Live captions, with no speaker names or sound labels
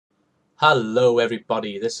Hello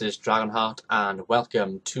everybody, this is Dragonheart and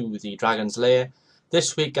welcome to the Dragon's Lair.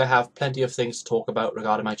 This week I have plenty of things to talk about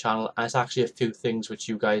regarding my channel, and it's actually a few things which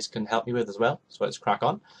you guys can help me with as well, so let's crack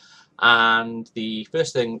on. And the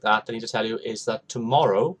first thing that I need to tell you is that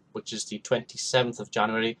tomorrow, which is the 27th of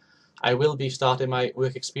January, I will be starting my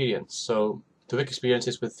work experience. So the work experience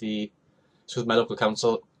is with my local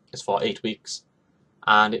council. It's for 8 weeks,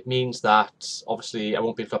 and it means that obviously I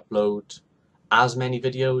won't be able to upload as many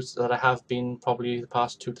videos that I have been probably the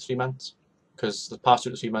past 2 to 3 months, because the past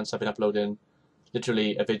 2 to 3 months I've been uploading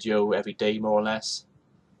literally a video every day more or less,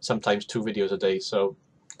 sometimes 2 videos a day, so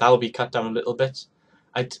that will be cut down a little bit.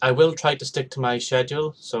 I will try to stick to my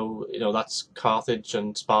schedule, so that's Carthage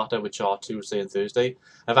and Sparta, which are Tuesday and Thursday.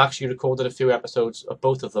 I've actually recorded a few episodes of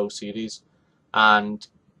both of those series, and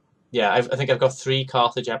yeah, I think I've got 3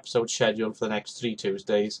 Carthage episodes scheduled for the next 3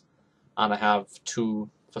 Tuesdays, and I have 2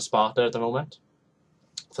 for Sparta at the moment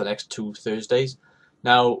for the next 2 Thursdays.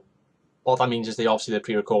 Now, what that means is they're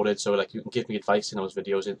pre-recorded, so like you can give me advice in those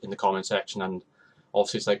videos in the comment section, and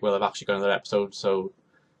obviously it's like, well, I've actually got another episode, so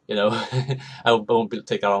I won't be able to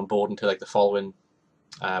take that on board until like the following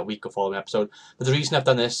week or following episode. But the reason I've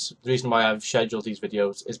done this, the reason why I've scheduled these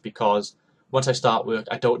videos, is because once I start work,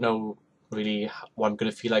 I don't know really what I'm going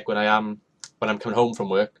to feel like when I'm coming home from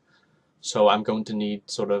work, so I'm going to need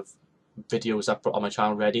sort of videos up on my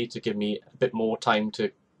channel ready to give me a bit more time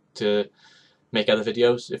to make other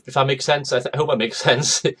videos. If that makes sense, I hope it makes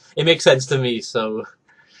sense. It makes sense to me, so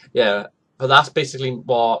yeah. But that's basically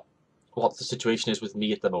what the situation is with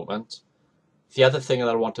me at the moment. The other thing that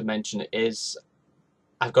I want to mention is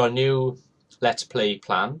I've got a new Let's Play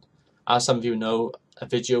planned. As some of you know, a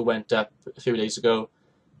video went up a few days ago.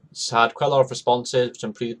 It's had quite a lot of responses, which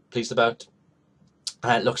I'm pleased about.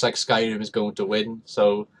 And it looks like Skyrim is going to win,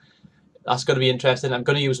 so that's going to be interesting. I'm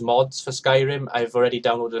going to use mods for Skyrim. I've already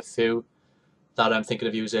downloaded a few that I'm thinking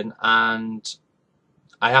of using, and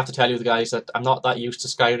I have to tell you guys that I'm not that used to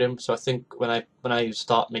Skyrim, so I think when I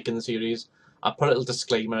start making the series, I'll put a little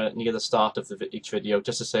disclaimer near the start of each video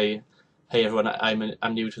just to say, hey everyone,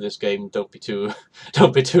 I'm new to this game. Don't be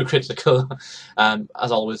too critical.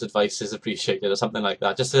 As always, advice is appreciated or something like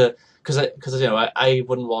that. Just because I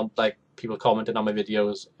wouldn't want like people commenting on my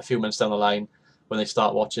videos a few months down the line when they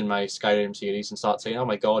start watching my Skyrim series and start saying, "Oh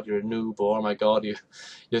my God, you're a noob," or "Oh my God, you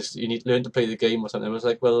need to learn to play the game," or something. It was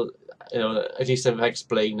like, well, at least if I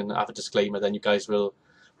explain and have a disclaimer, then you guys will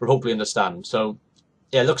hopefully understand. So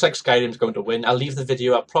yeah, it looks like Skyrim's going to win. I'll leave the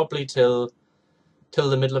video up probably till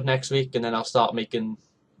the middle of next week, and then I'll start making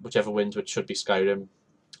whichever wins, which should be Skyrim,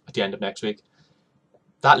 at the end of next week.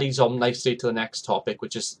 That leads on nicely to the next topic,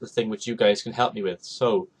 which is the thing which you guys can help me with.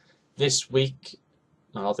 So this week,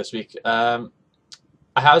 no, not this week.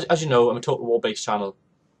 As you know, I'm a Total War based channel.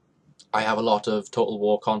 I have a lot of Total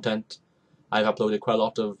War content. I've uploaded quite a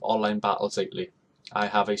lot of online battles lately. I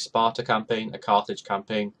have a Sparta campaign, a Carthage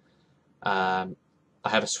campaign. I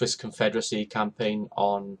have a Swiss Confederacy campaign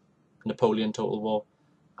on Napoleon Total War,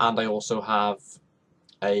 and I also have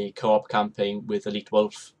a co-op campaign with Elite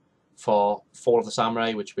Wolf for Fall of the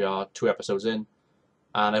Samurai, which we are 2 episodes in.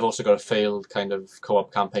 And I've also got a failed kind of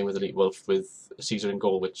co-op campaign with Elite Wolf with Caesar in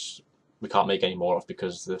Gaul, which we can't make any more of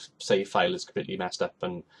because the save file is completely messed up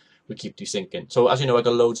and we keep desyncing. So as you know, I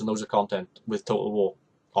got loads and loads of content with Total War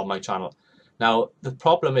on my channel. Now the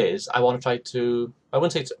problem is I want to try to, I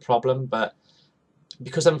wouldn't say it's a problem, but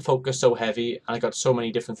because I'm focused so heavy and I got so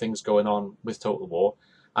many different things going on with Total War,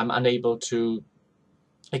 I'm unable to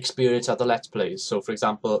experience other Let's Plays. So for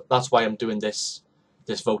example, that's why I'm doing this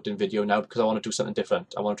voting video now, because I want to do something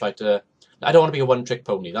different. I want to try to, I don't want to be a one-trick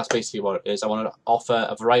pony. That's basically what it is. I want to offer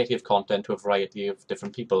a variety of content to a variety of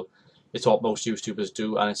different people. It's what most YouTubers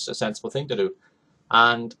do, and it's a sensible thing to do.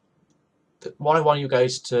 And what I want you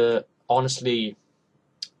guys to honestly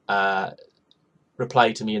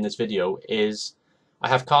reply to me in this video is, I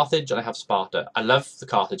have Carthage and I have Sparta. I love the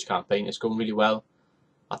Carthage campaign. It's going really well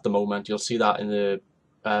at the moment. You'll see that in the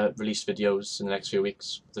released videos in the next few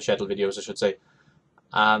weeks, the scheduled videos I should say.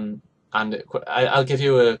 And I'll give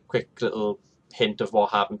you a quick little hint of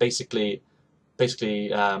what happened. Basically,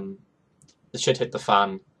 the shit hit the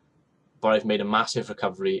fan, but I've made a massive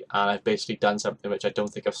recovery, and I've basically done something which I don't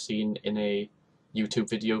think I've seen in a YouTube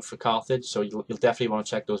video for Carthage. So you'll definitely want to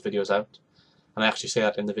check those videos out, and I actually say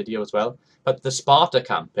that in the video as well. But the Sparta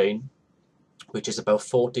campaign, which is about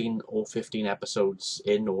 14 or 15 episodes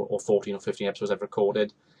in, or 14 or 15 episodes I've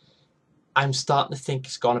recorded, I'm starting to think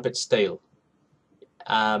it's gone a bit stale.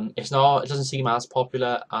 It doesn't seem as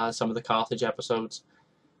popular as some of the Carthage episodes.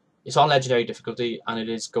 It's on legendary difficulty, and it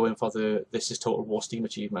is going for the This is Total War Steam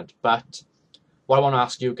achievement. But what I want to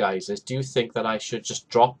ask you guys is, do you think that I should just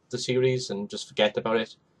drop the series and just forget about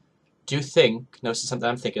it? Do you think, now this is something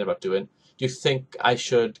I'm thinking about doing, do you think I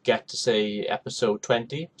should get to, say, episode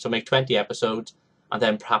 20, so make 20 episodes, and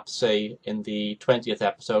then perhaps say in the 20th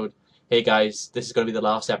episode, hey guys, this is going to be the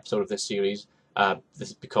last episode of this series, this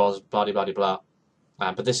is because blah blah blah blah,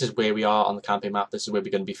 but this is where we are on the campaign map, this is where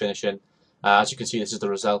we're going to be finishing. As you can see, this is the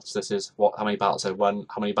results, this is how many battles I won,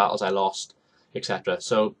 how many battles I lost, etc.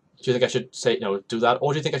 So do you think I should say, do that,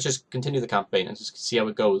 or do you think I should just continue the campaign and just see how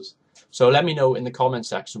it goes? So let me know in the comment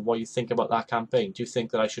section what you think about that campaign. Do you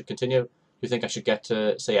think that I should continue? Do you think I should get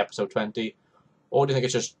to, say, episode 20? Or do you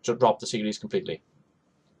think I should drop the series completely?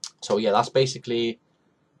 So yeah, that's basically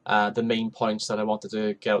the main points that I wanted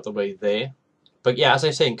to get out of the way there. But yeah, as I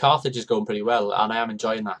say, Carthage is going pretty well, and I am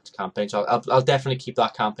enjoying that campaign. So I'll definitely keep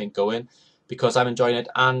that campaign going, because I'm enjoying it,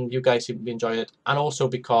 and you guys seem to be enjoying it. And also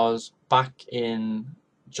because back in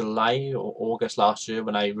July or August last year,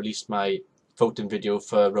 when I released my voting video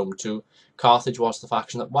for Rome 2, Carthage was the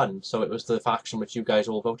faction that won. So it was the faction which you guys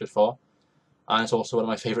all voted for. And it's also one of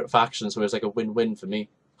my favourite factions, so it was like a win-win for me.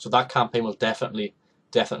 So that campaign will definitely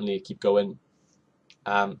keep going.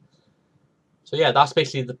 So yeah, that's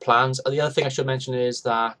basically the plans. The other thing I should mention is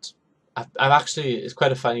that I've actually, it's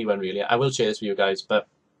quite a funny one really, I will share this with you guys, but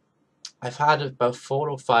I've had about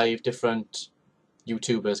 4 or 5 different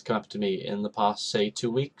YouTubers come up to me in the past, say,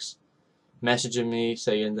 2 weeks, messaging me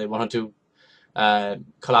saying they want to do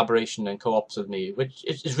collaboration and co-ops with me, which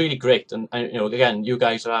is really great. And again, you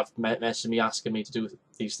guys have messaged me asking me to do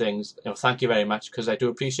these things. Thank you very much, because I do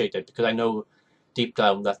appreciate it, because I know deep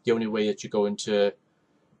down that the only way that you're going to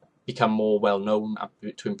become more well known,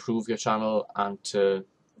 to improve your channel, and to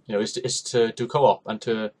is to do co-op and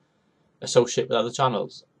to associate with other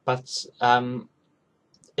channels. But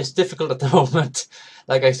it's difficult at the moment.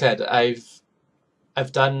 Like I said,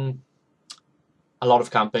 I've done a lot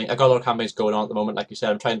of campaign. I've got a lot of campaigns going on at the moment. Like you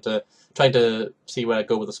said, I'm trying to see where I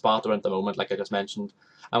go with the Sparta at the moment, like I just mentioned.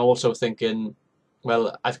 I'm also thinking,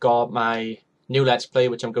 well, I've got my new Let's Play,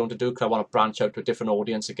 which I'm going to do because I want to branch out to a different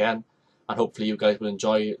audience again, and hopefully you guys will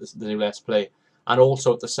enjoy the new Let's Play. And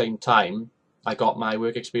also at the same time, I got my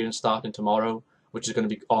work experience starting tomorrow, which is going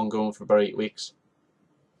to be ongoing for about 8 weeks.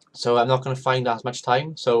 So I'm not going to find as much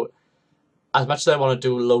time. So as much as I want to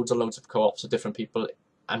do loads and loads of co-ops with different people,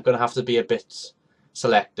 I'm going to have to be a bit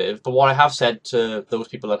selective. But what I have said to those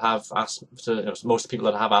people that have asked, most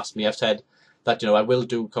people that have asked me, I've said that I will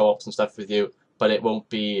do co-ops and stuff with you, but it won't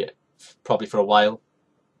be probably for a while,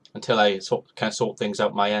 until I kind of sort things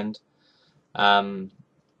out my end. I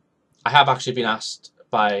have actually been asked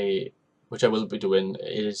by, which I will be doing,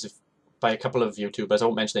 is by a couple of YouTubers. I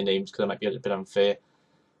won't mention their names because it might be a bit unfair.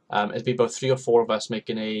 It'll be about 3 or 4 of us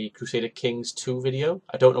making a Crusader Kings 2 video.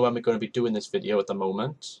 I don't know when we're going to be doing this video at the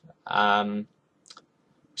moment.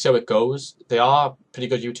 See how it goes. They are pretty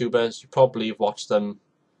good YouTubers. You probably have watched them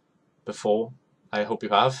before. I hope you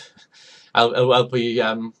have. I'll be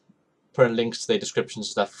putting links to their descriptions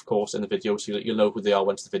and stuff, of course, in the video, so you'll know who they are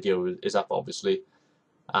once the video is up, obviously.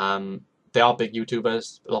 They are big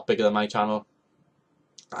YouTubers, a lot bigger than my channel.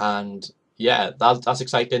 And yeah, that's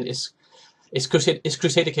exciting. It's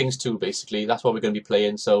Crusader Kings 2, basically. That's what we're going to be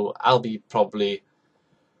playing. So I'll be probably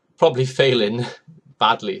failing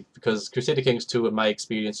badly, because Crusader Kings 2 and my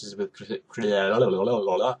experiences with Crusader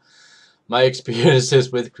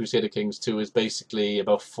Kings 2 is basically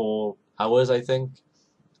about 4 hours, I think,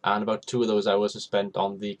 and about 2 of those hours are spent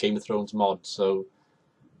on the Game of Thrones mod. So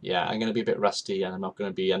yeah, I'm going to be a bit rusty, and I'm not going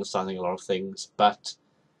to be understanding a lot of things, but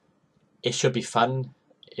it should be fun.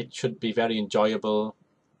 It should be very enjoyable.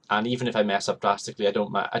 And even if I mess up drastically, I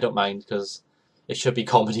don't mind, because it should be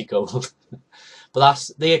comedy gold. But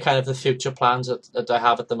they are kind of the future plans that I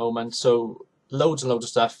have at the moment. So loads and loads of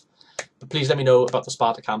stuff. But please let me know about the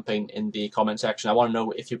Sparta campaign in the comment section. I want to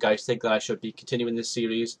know if you guys think that I should be continuing this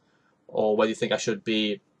series, or whether you think I should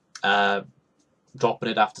be dropping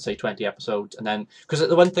it after, say, 20 episodes. And then, because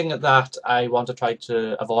the one thing that I want to try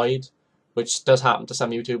to avoid, which does happen to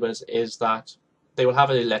some YouTubers, is that they will have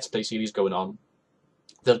a Let's Play series going on.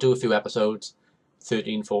 They'll do a few episodes,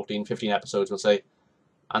 13, 14, 15 episodes, we'll say,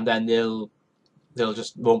 and then they'll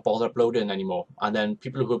just won't bother uploading anymore. And then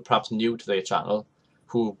people who are perhaps new to their channel,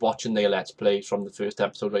 who are watching their Let's Play from the first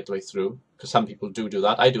episode right the way through, because some people do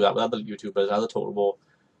that. I do that with other YouTubers, other Total War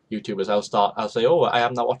YouTubers. I'll say, oh, I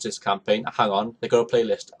have not watched this campaign. Hang on, they got a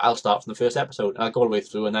playlist. I'll start from the first episode, and I'll go all the way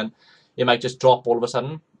through, and then it might just drop all of a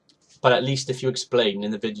sudden. But at least if you explain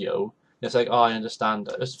in the video, it's like, oh, I understand.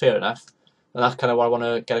 It's fair enough. And that's kind of what I want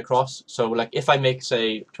to get across. So, like, if I make,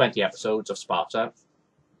 say, 20 episodes of Sparta,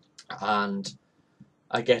 and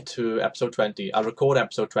I get to episode 20. I'll record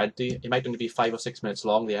episode 20. It might only be 5 or 6 minutes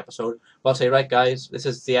long, the episode. But I'll say, right guys, this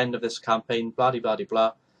is the end of this campaign, blah blah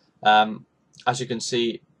blah blah. As you can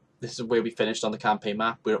see, this is where we finished on the campaign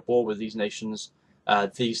map. We're at war with these nations.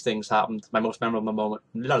 These things happened. My most memorable moment...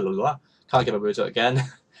 Can't get my words out again.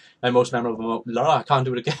 My most memorable moment... I can't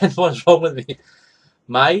do it again. What is wrong with me?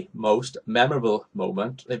 My most memorable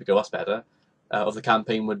moment, there we go, that's better, of the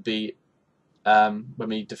campaign would be when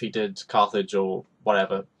we defeated Carthage or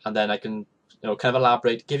whatever, and then I can, kind of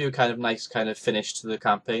elaborate, give you a kind of nice kind of finish to the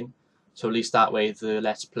campaign, so at least that way the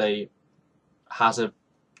Let's Play has a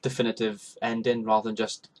definitive ending rather than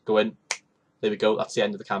just going, there we go, that's the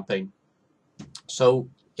end of the campaign. So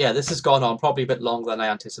yeah, this has gone on probably a bit longer than I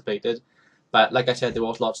anticipated, but like I said, there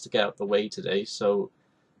was lots to get out of the way today, so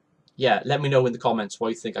yeah, let me know in the comments what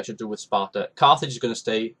you think I should do with Sparta. Carthage is going to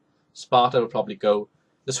stay, Sparta will probably go.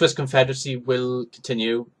 The Swiss Confederacy will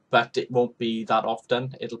continue, but it won't be that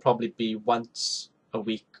often. It'll probably be once a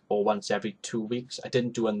week or once every 2 weeks. I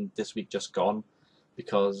didn't do one this week just gone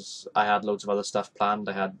because I had loads of other stuff planned.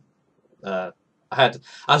 I had,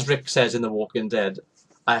 as Rick says in The Walking Dead,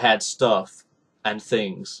 I had stuff and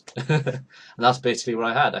things. And that's basically what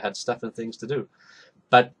I had. I had stuff and things to do.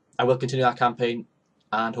 But I will continue that campaign,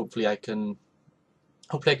 and hopefully I can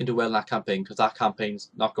do well in that campaign, because that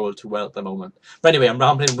campaign's not going too well at the moment. But anyway, I'm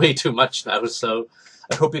rambling way too much now, so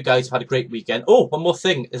I hope you guys have had a great weekend. Oh, one more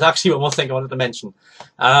thing. There's actually one more thing I wanted to mention.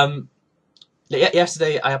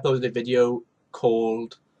 Yesterday I uploaded a video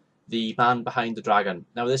called The Man Behind the Dragon.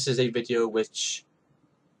 Now this is a video which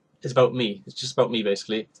is about me. It's just about me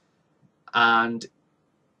basically. And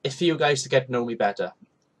it's for you guys to get to know me better.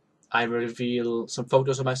 I reveal some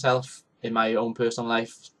photos of myself in my own personal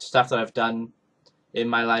life, stuff that I've done in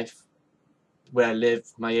my life, where I live,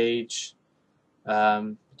 my age,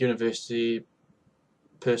 university,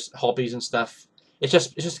 hobbies and stuff. It's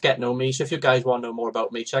just to get to know me. So if you guys want to know more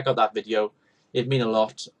about me, check out that video. It'd mean a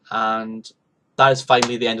lot. And that is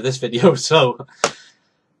finally the end of this video. So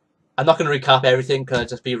I'm not going to recap everything because I'd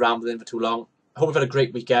just be rambling for too long. I hope you've had a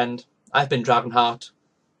great weekend. I've been Dragonheart.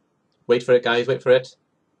 Wait for it, guys. Wait for it.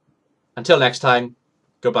 Until next time,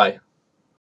 goodbye.